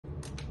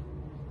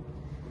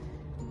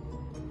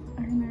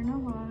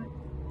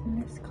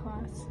last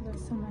class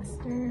this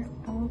semester.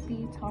 I will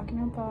be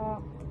talking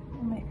about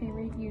my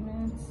favorite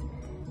units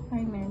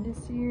I'm in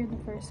this year. The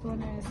first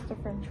one is the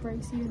French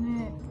fries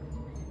unit.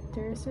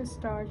 There's a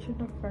starch in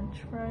the French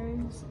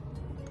fries.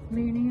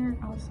 Learning are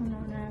also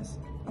known as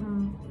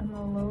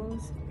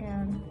amylose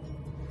and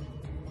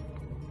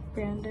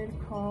branded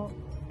called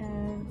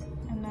an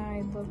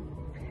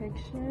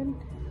anilopection.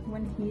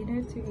 When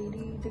heated to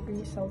 80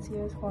 degrees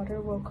Celsius,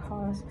 water will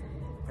cause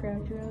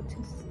gradual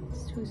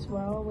to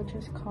swell, which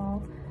is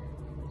called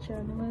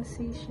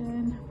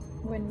granulation.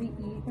 When we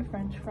eat a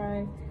French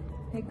fry,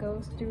 it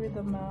goes through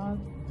the mouth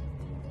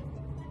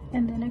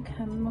and then a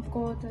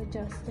chemical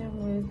digestion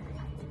with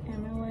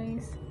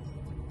amylase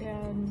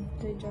and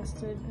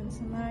digested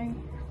enzyme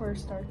for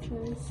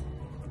starches,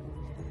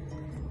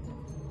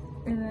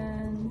 and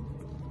then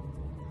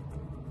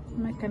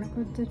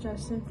mechanical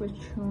digestion with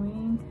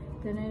chewing.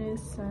 Then it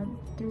is sent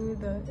through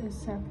the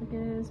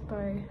esophagus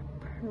by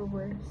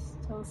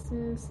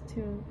peristalsis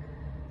to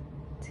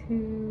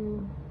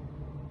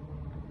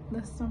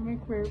the stomach,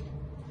 where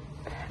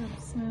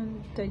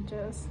pepsin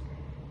digests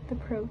the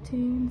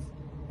proteins,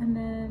 and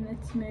then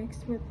it's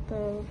mixed with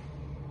the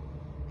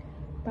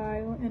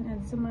bile and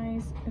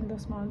enzymes in the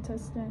small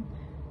intestine.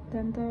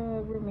 Then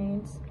the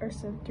remains are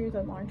sent through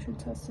the large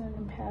intestine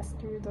and pass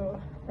through the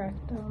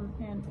rectum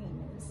and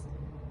anus.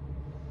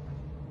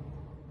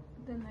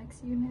 The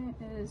next unit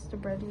is the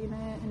bread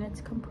unit, and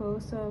it's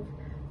composed of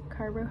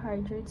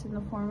carbohydrates in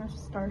the form of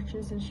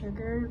starches and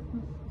sugar.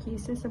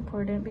 Yeast is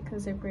important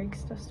because it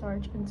breaks the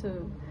starch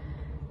into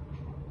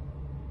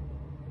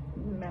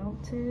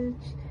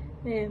meltage,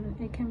 and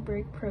it can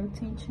break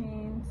protein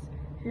chains.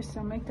 Your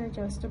stomach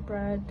digests the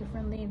bread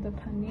differently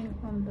depending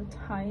on the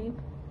type.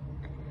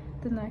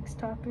 The next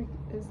topic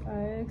is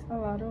eggs. A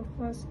lot of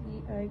us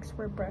eat eggs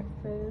for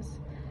breakfast,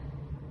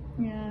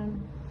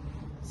 and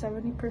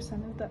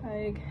 70% of the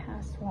egg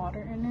has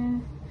water in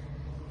it.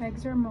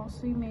 Eggs are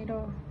mostly made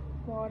of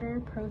water,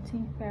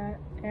 protein, fat,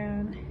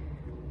 and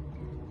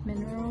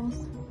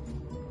minerals.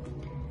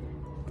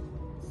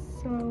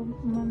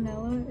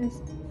 Salmonella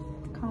is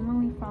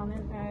commonly found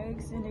in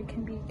eggs, and it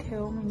can be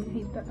killed when you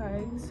heat the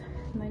eggs.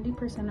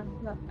 90% of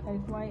the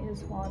egg white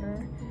is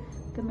water.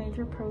 The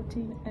major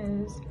protein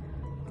is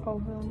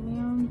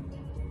ovulum,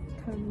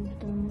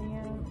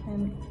 condonium,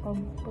 and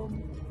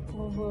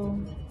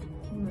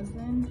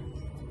ovomucin.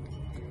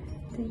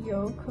 The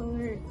yolk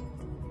color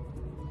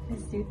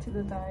is due to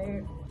the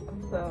diet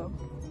of the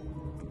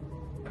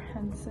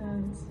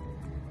Prince's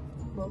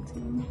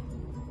wilting.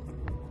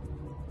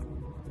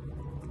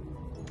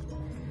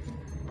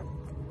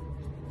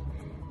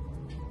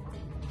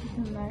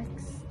 The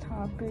next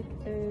topic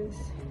is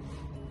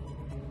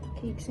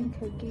cakes and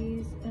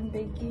cookies. In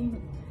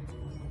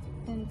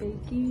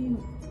baking,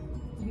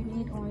 you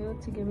need oil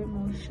to give it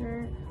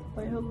moisture.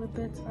 Oil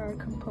lipids are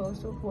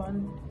composed of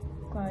one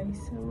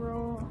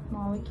glycerol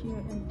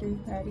molecule and 3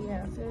 fatty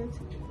acids.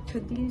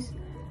 Cookies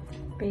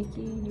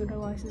baking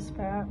utilizes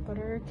fat.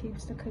 Butter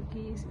keeps the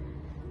cookies,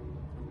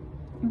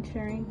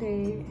 ensuring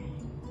they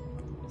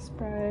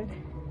spread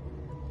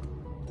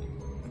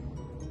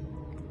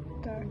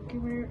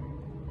darker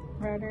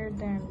rather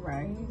than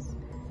rise.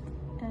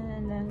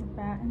 And then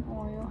fat and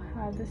oil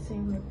have the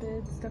same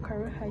lipids. The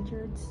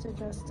carbohydrates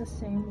digest the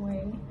same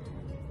way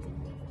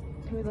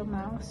through the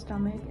mouth,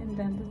 stomach, and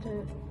then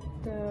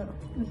the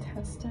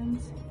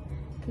intestines.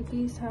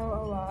 Cookies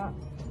have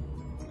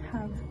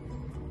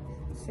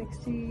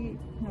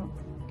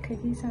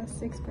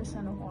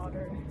 6% of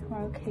water,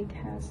 while cake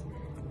has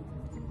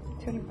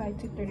 25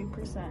 to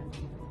 30%.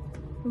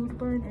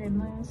 Foodborne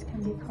illness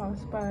can be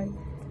caused by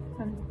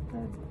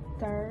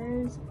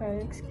Anthovirus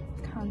eggs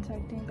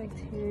contacting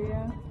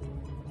bacteria.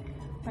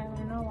 I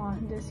learned a lot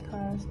in this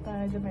class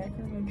by the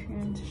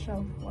macronutrients,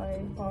 shelf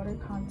life, water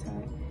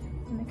contact,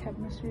 and the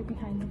chemistry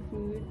behind the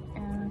food,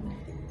 and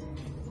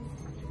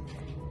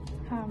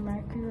how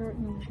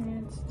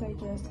macronutrients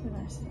digest in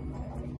our stomach.